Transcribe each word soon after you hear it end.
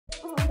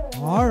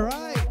All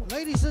right,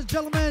 ladies and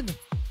gentlemen,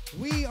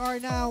 we are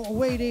now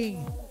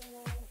awaiting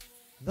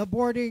the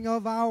boarding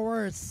of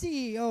our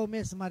CEO,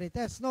 Miss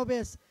Marites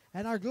Nobis,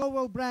 and our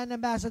global brand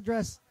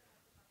ambassadress,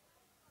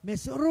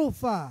 Miss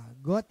Ruffa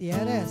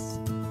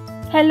Gutierrez.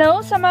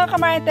 Hello sa mga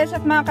kamarites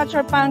at mga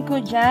kachorpan ko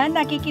dyan.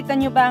 Nakikita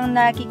nyo ba ang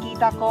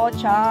nakikita ko,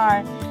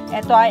 Char?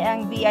 Ito ay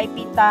ang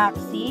VIP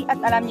taxi at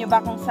alam nyo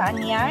ba kung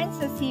saan yan?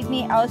 Sa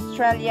Sydney,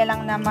 Australia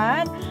lang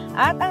naman.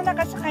 At ang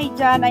nakasakay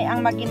dyan ay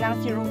ang maginang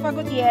si Ruffa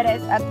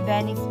Gutierrez at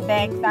Venice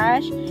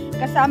Bektash.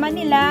 Kasama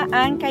nila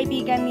ang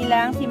kaibigan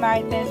nilang si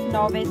Marites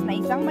Nobis na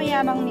isang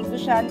mayamang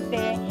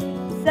negosyante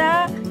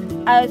sa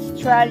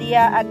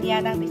Australia. At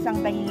yan ang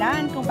isang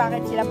dahilan kung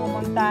bakit sila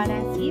pumunta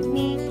ng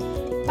Sydney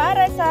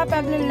para sa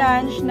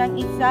pag-launch ng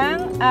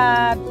isang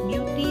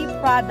beauty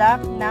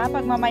product na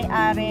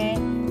pagmamay-ari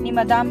ni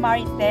Madam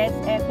Marites.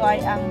 Ito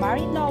ay ang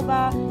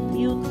MARINOVA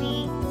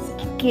Beauty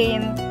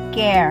Skin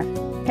Care.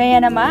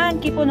 Kaya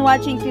naman, keep on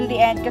watching till the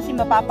end kasi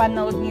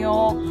mapapanood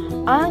nyo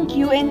ang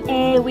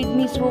Q&A with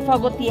Miss Ruffa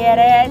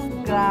Gutierrez.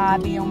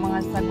 Grabe yung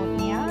mga sagot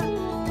niya.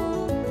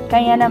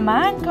 Kaya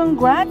naman,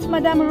 congrats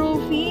Madam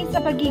Rufi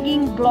sa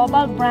pagiging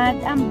global brand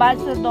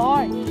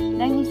ambassador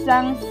ng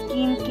isang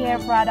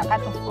skincare product. At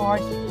of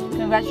course,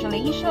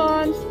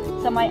 congratulations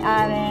sa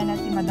may-ari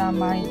na si Madam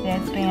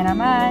Marites. Kaya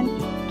naman,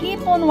 keep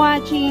on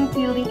watching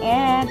till the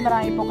end.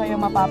 Marami po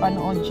kayong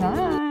mapapanood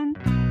dyan.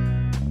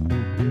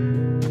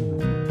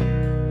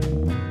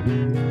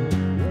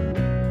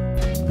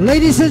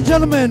 Ladies and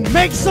gentlemen,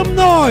 make some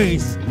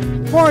noise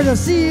for the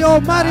CEO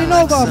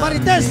MARINOVA,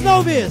 Marites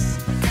Nobis,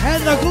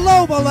 and the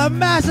global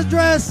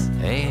ambassadress,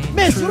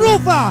 Miss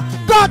Ruffa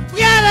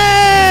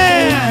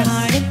Gutierrez!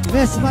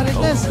 Miss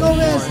Marites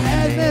Nobis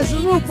and Miss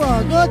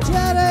Ruffa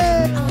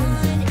Gutierrez!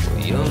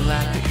 You'll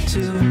like it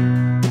too.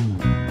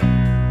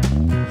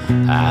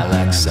 I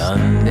like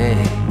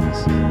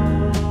Sundays.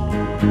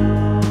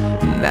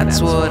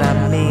 That's what I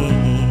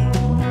mean.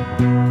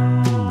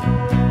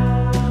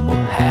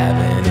 Well,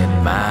 having it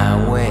my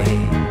way.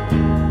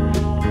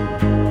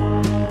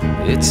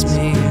 It's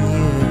me and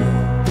you.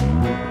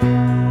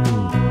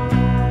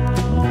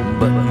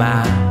 But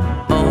my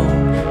own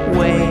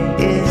way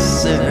is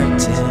certain.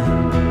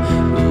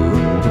 Ooh,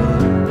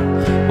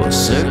 well,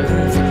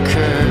 certain for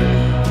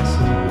curtains.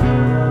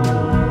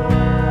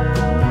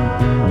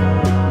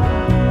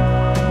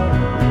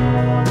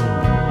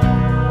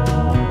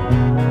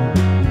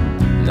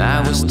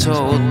 I was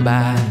told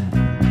by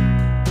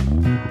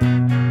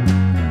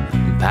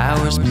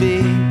powers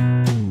be.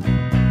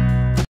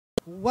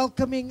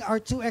 Welcoming our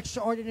two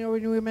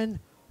extraordinary women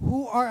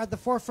who are at the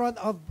forefront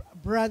of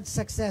brand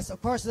success.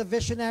 Of course, the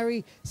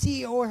visionary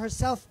CEO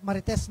herself,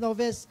 Marites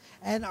Nobis,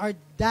 and our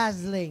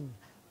dazzling,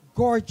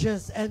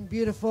 gorgeous, and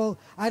beautiful.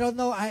 I don't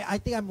know, I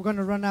think I'm going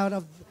to run out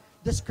of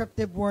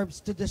descriptive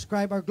words to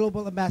describe our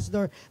global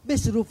ambassador,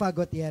 Miss Ruffa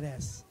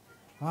Gutierrez.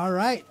 All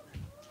right.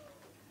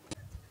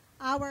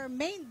 Our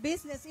main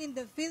business in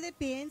the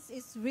Philippines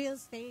is real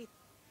estate.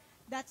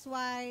 That's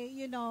why,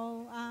 you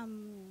know, my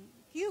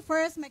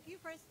Q-First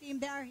team,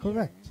 they are here.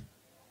 Correct.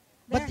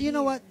 But you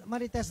know what,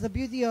 Marites, the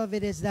beauty of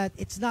it is that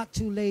it's not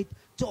too late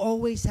to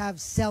always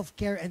have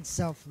self-care and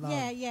self-love.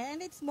 Yeah,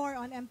 and it's more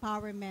on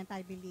empowerment,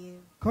 I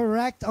believe.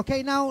 Correct.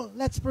 Okay, now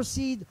let's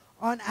proceed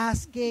on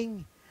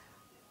asking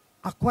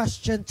a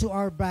question to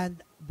our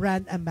brand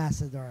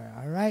ambassador.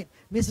 All right,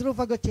 Ms.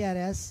 Ruffa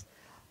Gutierrez,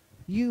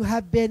 you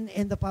have been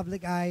in the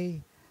public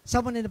eye,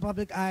 someone in the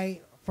public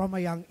eye from a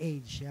young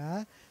age.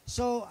 Yeah?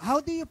 So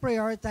how do you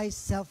prioritize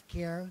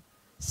self-care,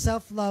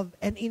 self-love,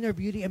 and inner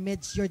beauty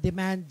amidst your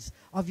demands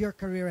of your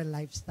career and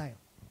lifestyle?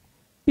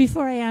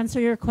 Before I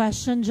answer your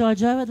question,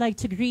 Jojo, I would like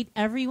to greet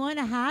everyone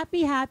a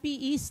happy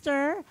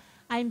Easter.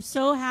 I'm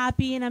so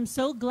happy and I'm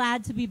so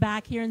glad to be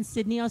back here in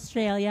Sydney,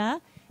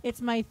 Australia. It's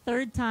my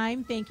third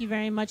time. Thank you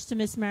very much to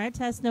Miss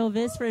Marites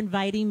Nobis for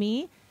inviting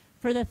me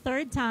for the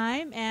third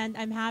time, and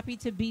I'm happy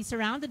to be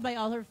surrounded by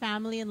all her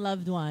family and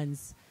loved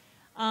ones.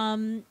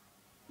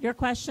 Your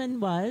question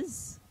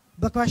was?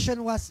 The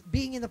question was,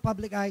 being in the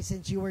public eye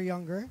since you were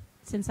younger.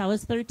 Since I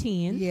was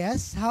 13.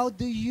 Yes. How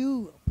do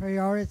you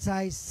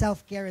prioritize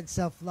self-care and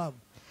self-love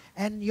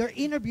and your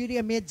inner beauty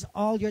amidst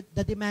all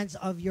the demands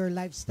of your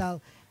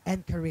lifestyle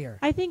and career?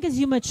 I think as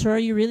you mature,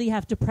 you really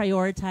have to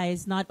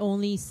prioritize not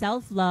only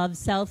self-love,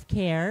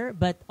 self-care,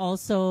 but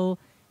also,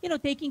 you know,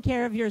 taking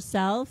care of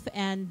yourself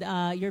and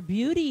your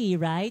beauty,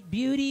 right?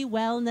 Beauty,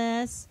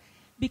 wellness,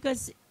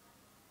 because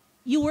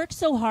you work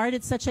so hard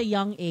at such a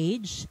young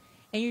age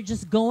and you're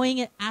just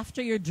going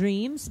after your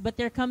dreams, but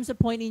there comes a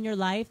point in your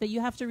life that you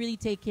have to really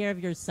take care of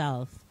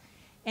yourself.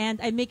 And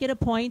I make it a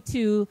point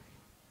to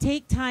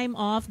take time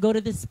off, go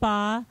to the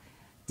spa,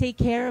 take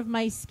care of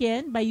my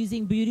skin by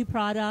using beauty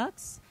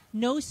products.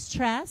 No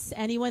stress.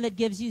 Anyone that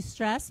gives you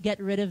stress, get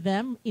rid of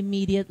them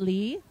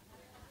immediately.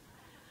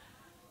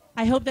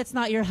 I hope that's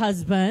not your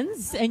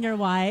husbands and your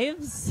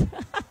wives.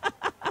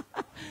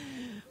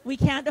 We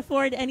can't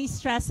afford any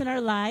stress in our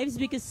lives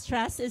because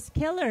stress is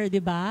killer,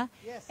 diba?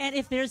 Yes. And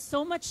if there's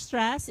so much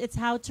stress, it's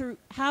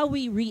how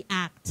we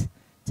react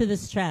to the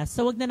stress.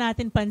 So wag na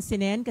natin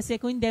pansinin kasi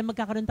kung hindi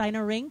magkakaroon tayo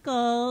ng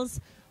wrinkles.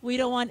 We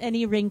don't want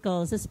any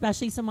wrinkles,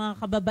 especially sa mga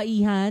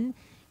kababaihan.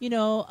 You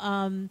know,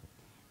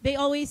 they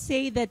always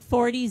say that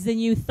 40 is the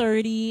new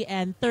 30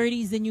 and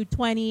 30 is the new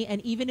 20.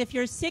 And even if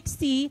you're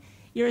 60,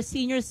 you're a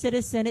senior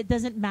citizen, it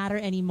doesn't matter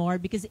anymore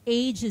because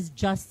age is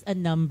just a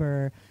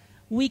number.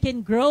 We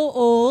can grow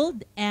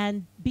old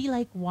and be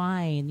like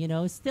wine, you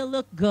know, still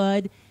look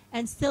good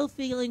and still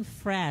feeling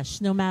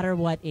fresh no matter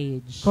what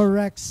age.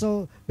 Correct.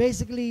 So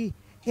basically,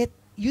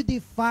 you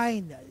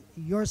define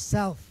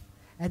yourself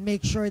and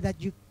make sure that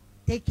you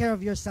take care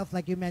of yourself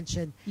like you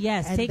mentioned.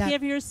 Yes, and take care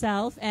of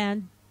yourself,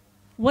 and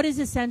what is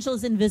essential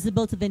is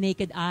invisible to the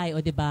naked eye,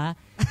 o diba?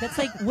 That's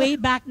like way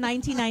back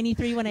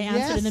 1993 when I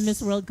answered in the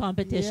Miss World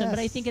competition, but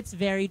I think it's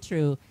very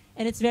true.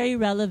 And it's very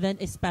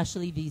relevant,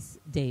 especially these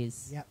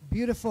days. Yeah,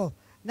 beautiful.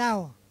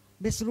 Now,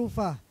 Miss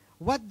Ruffa,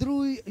 what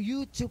drew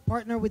you to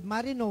partner with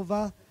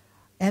MARINOVA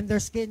and their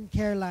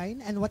skincare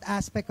line, and what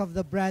aspect of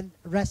the brand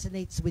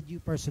resonates with you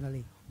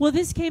personally? Well,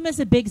 this came as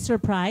a big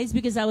surprise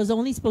because I was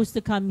only supposed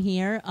to come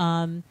here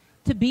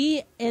to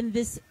be in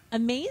this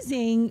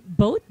amazing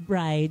boat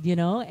ride, you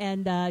know,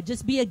 and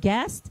just be a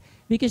guest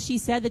because she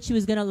said that she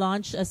was going to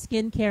launch a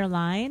skincare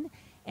line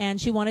and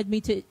she wanted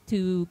me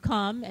to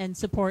come and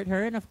support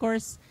her. And of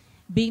course,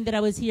 being that I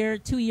was here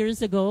 2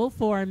 years ago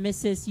for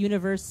Mrs.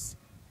 Universe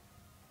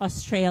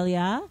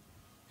Australia,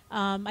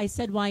 I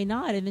said, why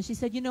not? And then she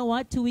said, you know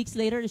what? 2 weeks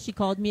later, she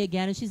called me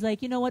again and she's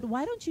like, you know what?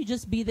 Why don't you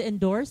just be the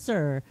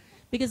endorser?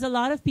 Because a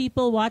lot of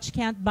people watch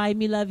Can't Buy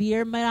Me Love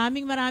here.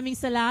 Maraming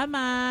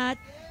salamat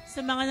sa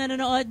mga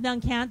nanonood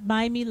ng Can't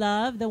Buy Me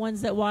Love, the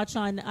ones that watch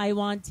on I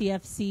Want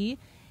TFC.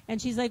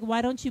 And she's like,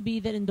 why don't you be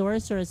the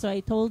endorser? So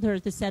I told her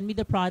to send me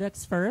the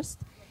products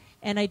first.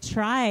 And I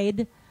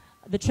tried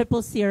the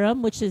triple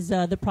serum, which is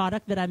the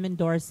product that I'm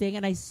endorsing,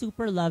 and I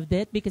super loved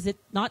it because it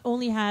not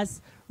only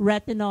has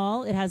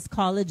retinol, it has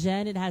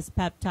collagen, it has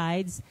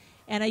peptides,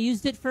 and I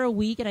used it for a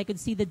week and I could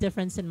see the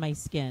difference in my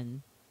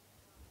skin.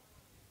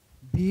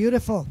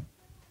 Beautiful.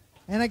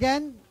 And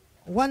again,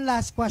 one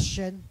last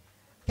question.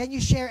 Can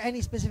you share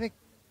any specific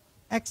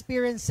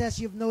experiences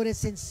you've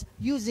noticed since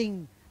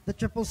using the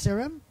triple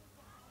serum?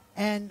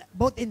 And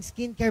both in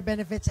skincare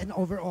benefits and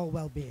overall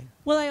well-being.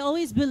 Well, I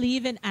always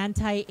believe in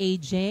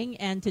anti-aging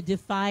and to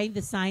define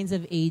the signs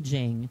of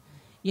aging.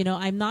 You know,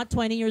 I'm not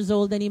 20 years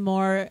old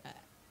anymore.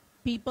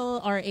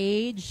 People our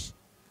age,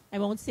 I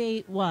won't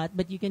say what,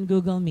 but you can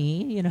Google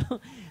me, you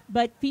know.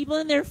 But people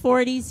in their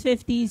 40s,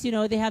 50s, you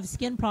know, they have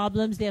skin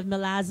problems, they have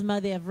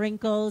melasma, they have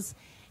wrinkles.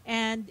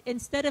 And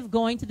instead of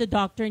going to the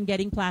doctor and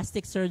getting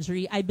plastic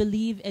surgery, I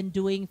believe in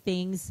doing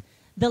things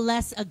the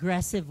less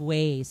aggressive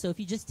way. So if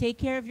you just take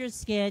care of your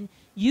skin,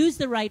 use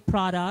the right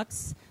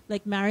products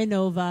like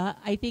MARINOVA,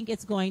 I think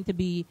it's going to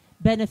be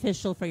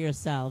beneficial for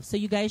yourself. So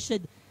you guys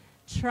should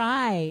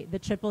try the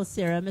triple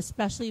serum,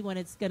 especially when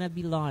it's going to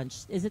be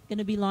launched. Is it going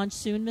to be launched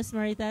soon, Ms.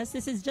 Marites?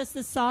 This is just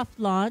a soft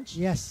launch.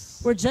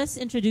 Yes. We're just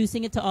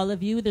introducing it to all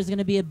of you. There's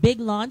going to be a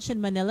big launch in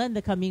Manila in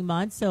the coming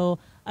months, so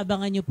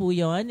abangan nyo po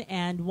yun.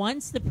 And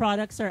once the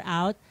products are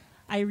out,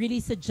 I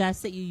really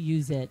suggest that you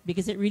use it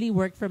because it really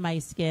worked for my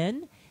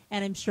skin.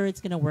 And I'm sure it's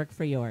going to work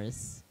for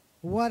yours.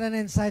 What an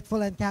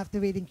insightful and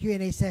captivating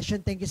Q&A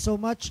session. Thank you so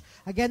much.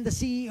 Again, the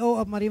CEO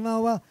of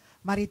MARINOVA,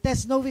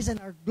 Marites Novis, and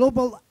our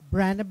global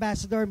brand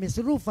ambassador, Ms.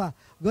 Ruffa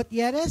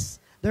Gutierrez.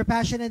 Their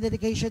passion and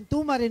dedication to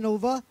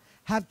MARINOVA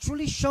have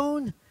truly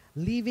shown,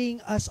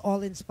 leaving us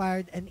all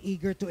inspired and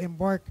eager to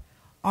embark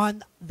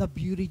on the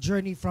beauty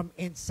journey from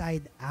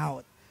inside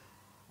out.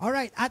 All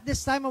right, at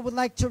this time, I would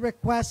like to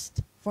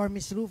request for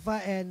Ms. Ruffa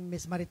and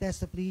Ms. Marites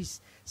to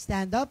please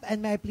stand up,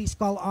 and may I please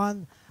call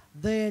on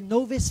the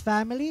Novis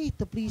family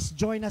to please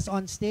join us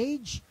on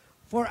stage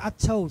for a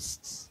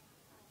toast.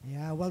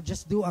 Yeah, we'll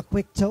just do a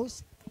quick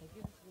toast. Thank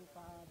you, Ms.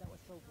 Ruffa. That was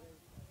so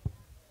great.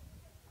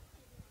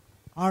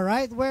 All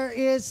right, where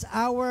is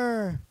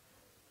our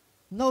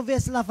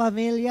Novis La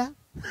Familia?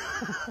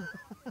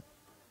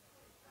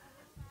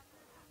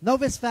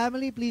 Novis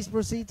family, please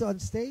proceed to on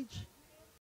stage.